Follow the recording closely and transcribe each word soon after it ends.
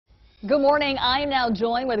Good morning. I am now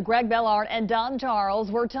joined with Bellard and Don Charles.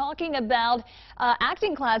 We're talking about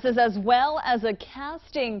acting classes as well as a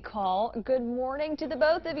casting call. Good morning to the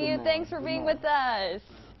both of you. Thanks for being with us.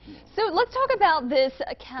 So let's talk about this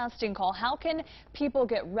casting call. How can people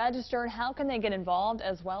get registered? How can they get involved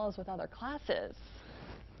as well as with other classes?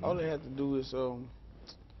 All they have to do is go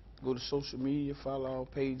to social media, follow our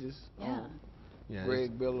pages.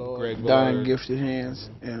 Bellard, Don Gifted Hands,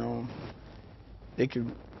 and they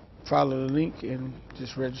can follow the link and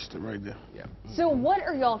just register right there. Yeah. So what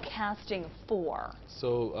are y'all casting for?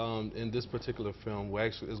 So in this particular film,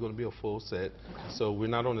 it's going to be a full set. Okay. So we're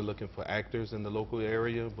not only looking for actors in the local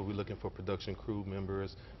area, but we're looking for production crew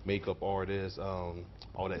members, makeup artists, all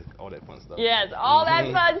that fun stuff. Yes, all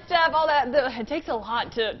that fun stuff. All that. It takes a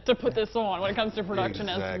lot to put this on when it comes to production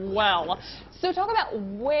as well. So talk about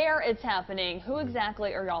where it's happening. Who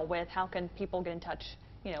exactly are y'all with? How can people get in touch,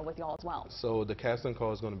 with y'all as well? So the casting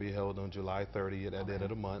call is going to be held on July 30th at the end of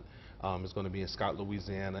the month. It's going to be in Southern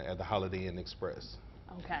Louisiana at the Holiday Inn Express.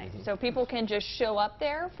 Okay, so people can just show up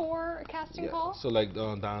there for a casting call? So like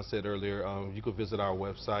Don said earlier, you could visit our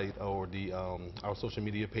website or our social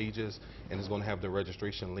media pages, and it's going to have the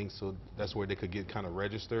registration link, so that's where they could get kind of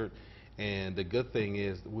registered. And the good thing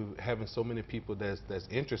is we're having so many people that's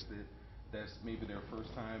interested, that's maybe their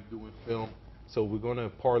first time doing film. So we're going to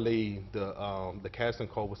parlay the casting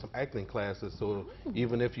call with some acting classes. So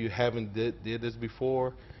even if you haven't did this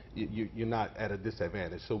before, you're not at a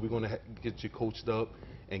disadvantage. So we're going to get you coached up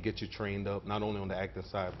and get you trained up, not only on the acting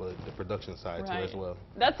side, but the production side too as well.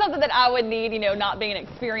 That's something that I would need, not being an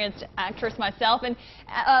experienced actress myself. And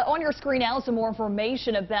on your screen now, some more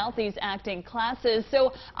information about these acting classes.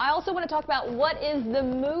 So I also want to talk about what is the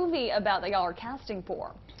movie about that y'all are casting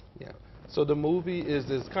for? Yeah. So the movie is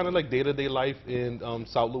kind of like day-to-day life in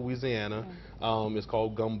South Louisiana. It's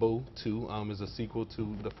called Gumbo 2. It's a sequel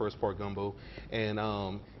to the first part, Gumbo,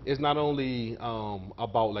 and it's not only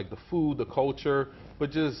about like the food, the culture, but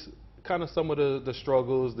just kind of some of the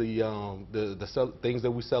struggles, the things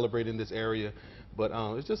that we celebrate in this area. But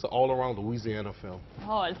it's just an all-around Louisiana film.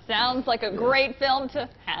 Oh, it sounds like a great film to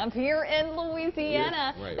have here in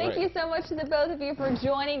Louisiana. Yeah, Thank you so much to the both of you for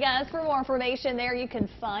joining us. For more information there, you can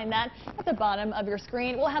find that at the bottom of your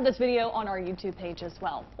screen. We'll have this video on our YouTube page as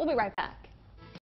well. We'll be right back.